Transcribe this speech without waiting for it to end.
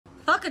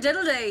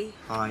Fuck-a-diddle-dee.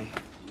 Hi.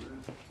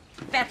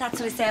 Bet that's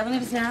what he said when he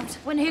was nabbed.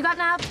 When who got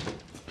nabbed?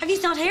 Have you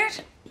not heard?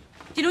 Do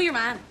you know your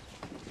man?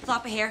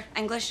 Floppy hair,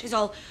 English. He's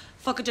all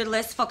fuck-a-diddle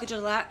this,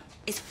 fuck-a-diddle that.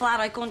 He's flat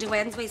out going to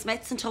weddings with his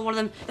mates until one of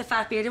them, the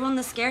fat bearded one,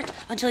 the skirt,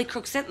 until he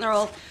crooks it and they're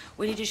all,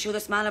 we need to show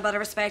this man a bit of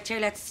respect here,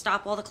 let's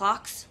stop all the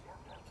clocks.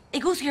 He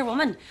goes to your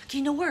woman. Do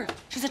you know her?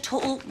 She's a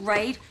total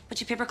ride, but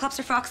she paper clips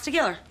her frocks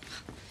together.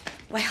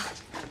 Well,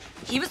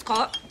 he was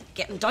caught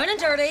getting down and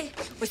dirty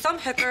with some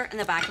hooker in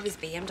the back of his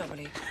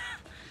BMW.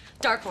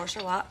 Dark horse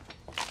or what?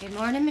 Good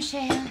morning,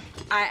 Michelle.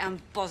 I am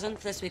buzzing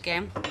for this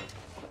weekend.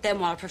 Them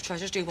waterproof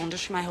trousers do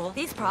wonders for my hole.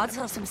 These prods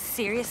have some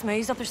serious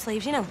moves up their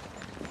sleeves, you know.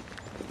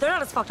 They're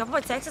not as fucked up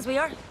about sex as we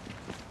are.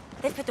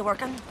 They've put the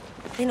work in.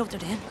 They know what they're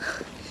doing.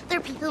 They're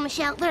people,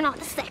 Michelle. They're not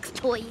the sex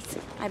toys.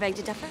 I beg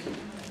to differ.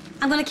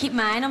 I'm gonna keep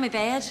mine on my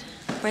bed,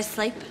 where I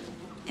sleep,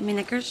 in my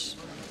knickers.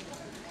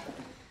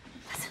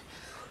 Listen.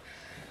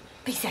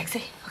 Be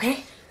sexy,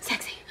 okay?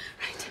 Sexy.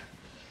 Right.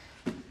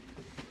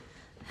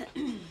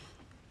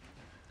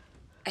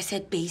 I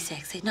said be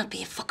sexy, not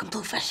be a fucking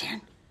blowfish,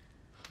 Aaron.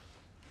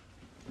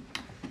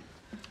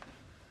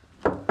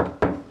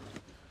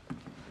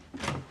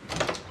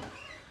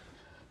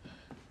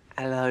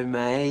 Hello,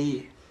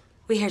 mate.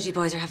 We heard you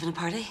boys are having a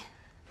party.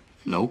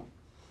 No.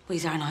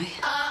 We are now.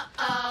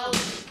 Uh-oh,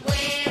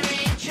 we're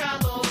in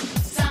trouble.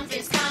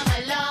 Something's come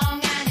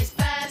along and it's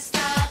burst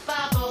our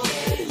bubble.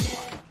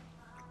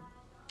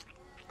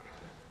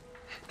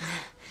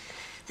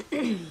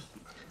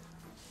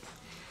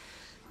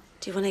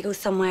 Do you want to go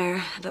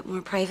somewhere a bit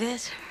more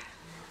private?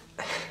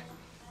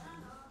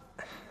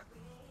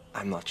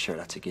 I'm not sure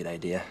that's a good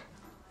idea.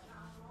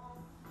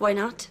 Why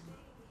not?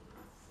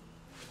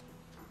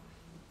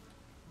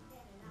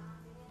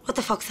 What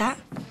the fuck's that?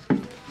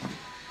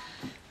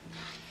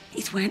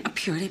 He's wearing a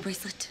purity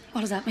bracelet.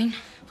 What does that mean?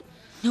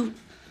 No,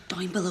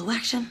 down below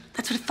action.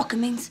 That's what it fucking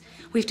means.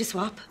 We have to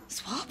swap.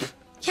 Swap?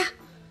 Yeah,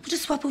 we'll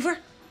just swap over.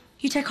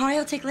 You take Harry,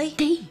 I'll take Lee.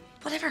 Dee.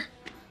 Whatever.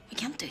 We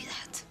can't do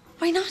that.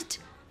 Why not?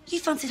 You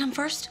fancied him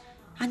first,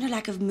 and your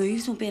lack of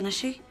moves won't be an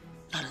issue.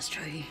 That is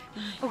true.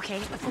 Okay,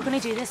 if we're going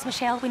to do this,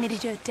 Michelle, we need to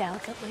do it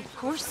delicately. Of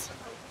course.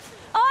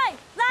 Oi,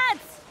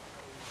 lads!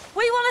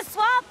 We want to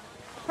swap.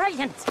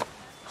 Brilliant.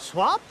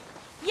 Swap?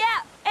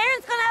 Yeah,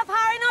 Aaron's going to have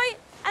Harry now,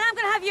 and I'm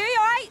going to have you,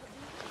 all right?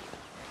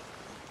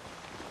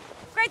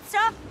 Great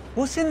stuff.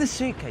 What's in the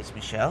suitcase,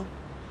 Michelle?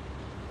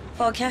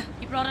 Vodka?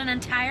 You brought an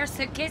entire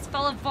suitcase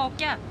full of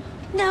vodka.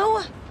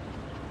 No.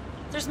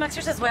 There's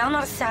mixers as well,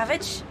 not a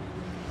savage.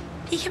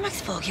 You can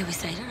mix vodka with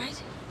cider,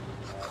 right?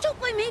 Don't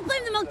blame me,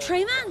 blame the milk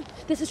tray man.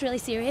 This is really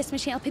serious,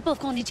 Michelle. People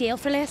have gone to jail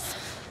for this.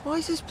 Why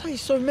is this place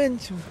so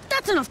mental?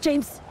 That's enough,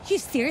 James. You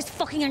have serious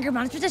fucking anger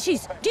management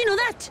issues. Do you know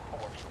that?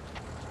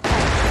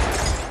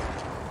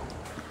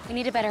 We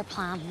need a better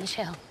plan,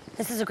 Michelle.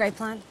 This is a great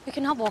plan. We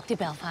cannot walk to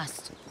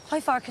Belfast. How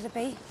far could it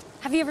be?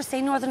 Have you ever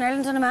seen Northern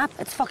Ireland on a map?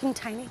 It's fucking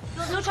tiny.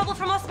 No trouble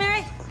from us,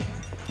 Mary?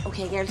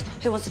 Okay, girls,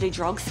 who wants to do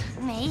drugs?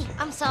 Me?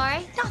 I'm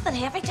sorry. Nothing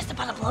heavy, just a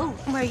bit of blow.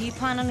 Where are you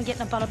planning on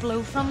getting a bit of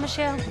blow from,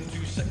 Michelle?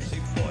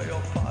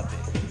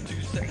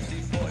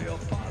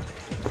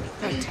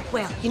 Right,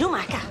 well, you know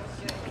Macca.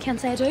 I can't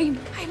say I do.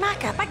 Hey,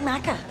 Macca, big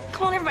Macca.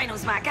 Come on, everybody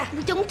knows Macca.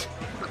 We don't.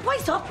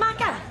 Wise up,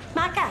 Macca.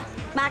 Macca,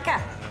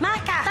 Macca,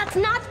 Macca. That's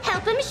not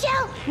helping,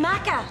 Michelle.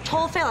 Macca,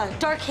 tall fella,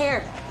 dark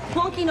hair,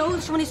 wonky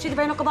nose from when he's through the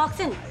bare knuckle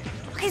boxing.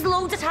 He's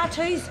loads of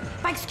tattoos,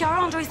 big scar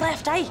under his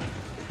left eye.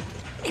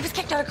 He was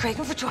kicked out of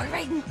Craigmore for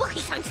joyriding. Well, he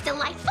sounds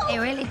delightful. It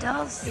really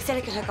does. He said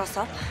he could hook us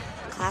up.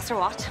 Class or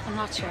what? I'm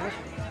not sure.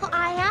 Well,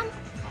 I am.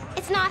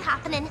 It's not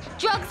happening.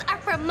 Drugs are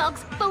for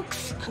mugs,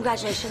 folks.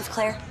 Congratulations,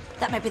 Claire.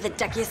 That might be the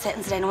dickiest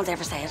sentence that anyone's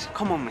ever said.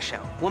 Come on,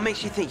 Michelle. What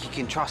makes you think you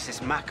can trust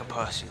this Macca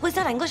person? Was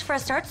that English for a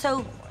start,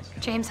 so...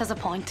 James has a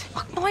point.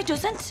 Oh, no, he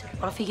doesn't.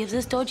 What if he gives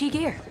us dodgy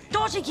gear?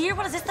 Dodgy gear?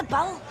 What is this, the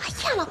bill? I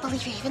cannot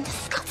believe you're even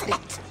discussing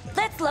it.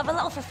 Let's live a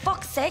little for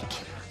fuck's sake.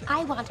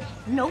 I want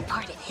no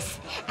part of this.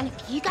 And if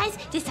you guys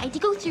decide to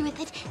go through with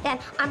it, then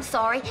I'm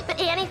sorry, but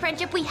any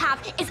friendship we have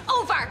is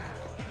over.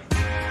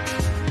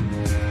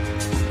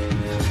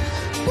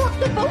 Rock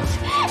the boat!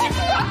 It's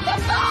rock the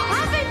boat!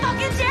 Happy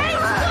fucking days!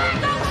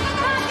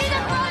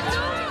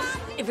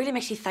 It really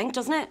makes you think,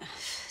 doesn't it?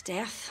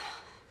 Death.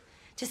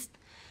 Just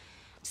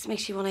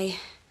makes you want to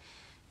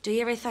do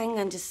everything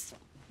and just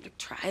like,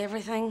 try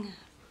everything.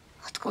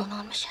 What's going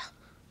on, Michelle?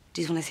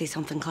 Do you want to see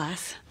something,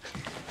 class?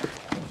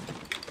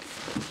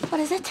 What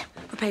is it?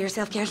 Prepare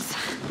yourself, girls.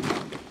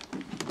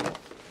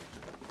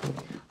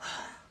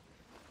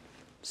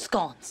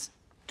 Scones.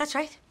 That's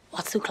right.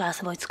 What's so class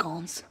about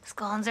scones?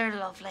 Scones are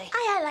lovely.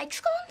 I like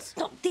scones.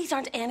 No, these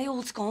aren't any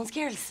old scones,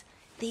 girls.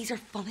 These are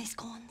funny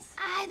scones.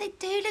 Aye, they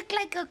do look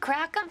like a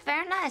crack, in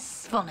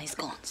fairness. Funny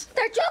scones.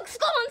 They're drug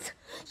scones.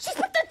 She's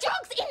put the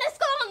drugs in the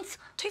scones.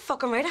 Too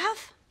fucking right I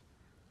have.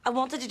 I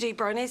wanted to do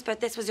brownies, but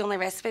this was the only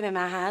recipe my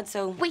ma had,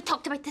 so... We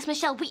talked about this,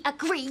 Michelle. We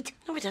agreed.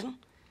 No, we didn't.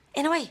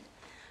 Anyway,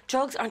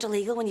 drugs aren't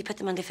illegal when you put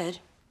them into food.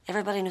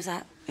 Everybody knows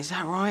that. Is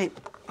that right?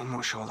 I'm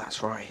not sure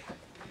that's right.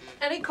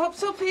 Any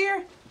cups up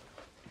here?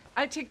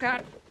 I'll take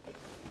that.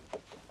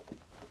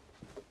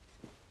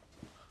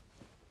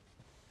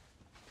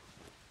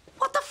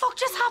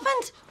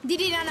 happened?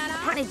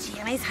 Apparently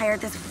Jenny's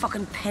hired this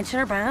fucking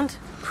pensioner band.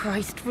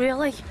 Christ,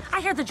 really?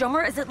 I heard the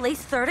drummer is at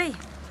least 30.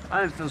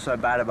 I don't feel so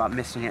bad about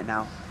missing it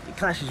now. It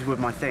clashes with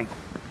my thing.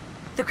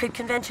 The creep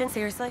convention,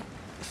 seriously?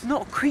 It's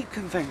not a creep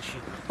convention.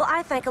 Well,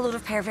 I think a load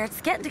of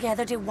perverts getting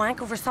together to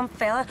wank over some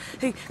fella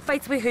who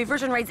fights with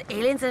hoovers and rides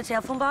aliens in a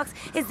telephone box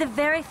is the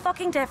very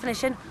fucking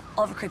definition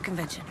of a creep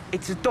convention.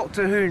 It's a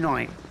Doctor Who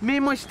night. Me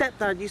and my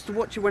stepdad used to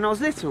watch it when I was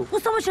little. Well,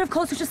 someone should have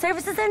called social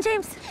services then,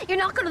 James. You're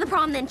not going to the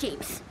prom then,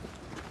 James.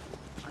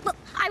 Well,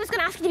 I was going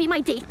to ask you to be my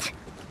date.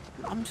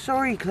 I'm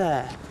sorry,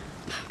 Claire.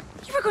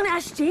 You were going to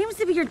ask James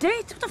to be your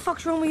date? What the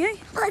fuck's wrong with you?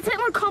 Well, it's a bit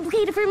more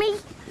complicated for me.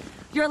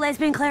 You're a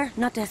lesbian, Claire,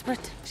 not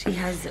desperate. She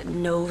has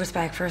no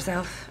respect for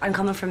herself. And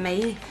coming from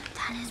me.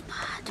 That is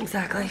bad.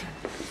 Exactly.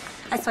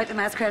 I swiped the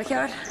man's credit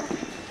card.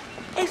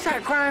 Is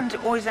that grand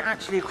or is it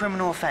actually a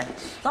criminal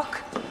offence?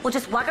 Look, we'll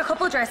just whack a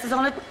couple of dresses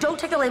on it, don't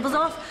take the labels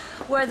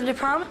off, wear them to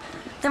prom,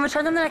 then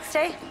return them the next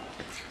day.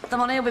 The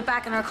money will be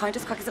back in our account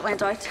as quick as it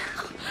went out.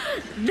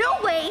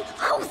 No way,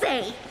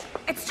 Jose!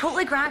 It's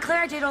totally grand,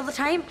 Claire. I do it all the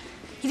time.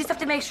 You just have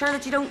to make sure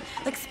that you don't,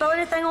 like, spill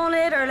anything on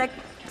it or, like,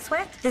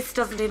 sweat. This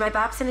doesn't do my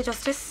babs any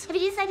justice. Have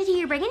you decided who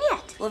you're bringing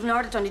yet? Well, I've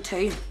narrowed it down to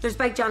 2. There's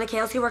Big Johnny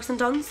Kales who works in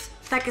Duns.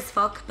 Thick as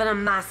fuck, but a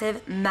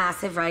massive,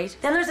 massive ride.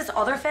 Then there's this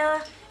other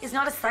fella. He's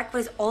not as thick, but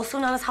he's also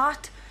not as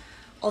hot.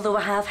 Although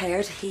I have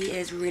heard he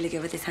is really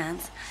good with his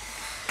hands.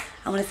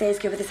 And when I say he's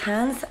good with his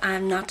hands,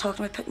 I'm not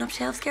talking about putting up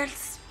shelves,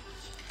 girls.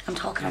 I'm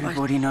talking about...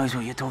 Everybody knows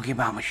what you're talking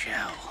about,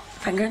 Michelle.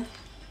 Fingering.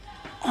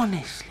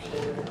 Honestly.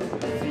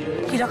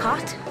 You look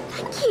hot.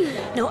 Thank you.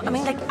 No, I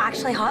mean, like,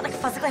 actually hot, like,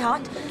 physically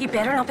hot. You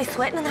better not be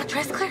sweating in that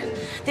dress, Claire.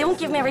 They won't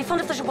give me a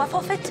refund if there's a whiff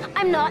off it.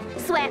 I'm not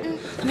sweating.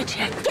 Let me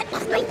check. Get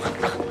off me.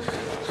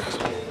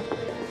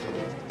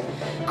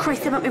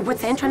 Christ, I'm at my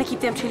wit's end trying to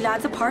keep them 2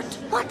 lads apart.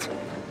 What?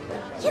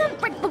 You didn't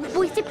bring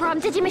boys to prom,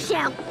 did you,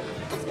 Michelle?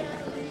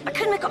 I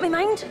couldn't make up my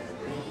mind.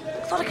 I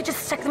thought I could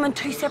just stick them in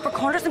 2 separate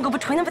corners and go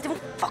between them, but they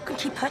won't fucking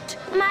keep put.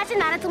 Imagine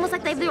that, it's almost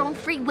like they have their own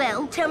free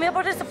will. Tell me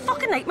about it, it's a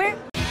fucking nightmare.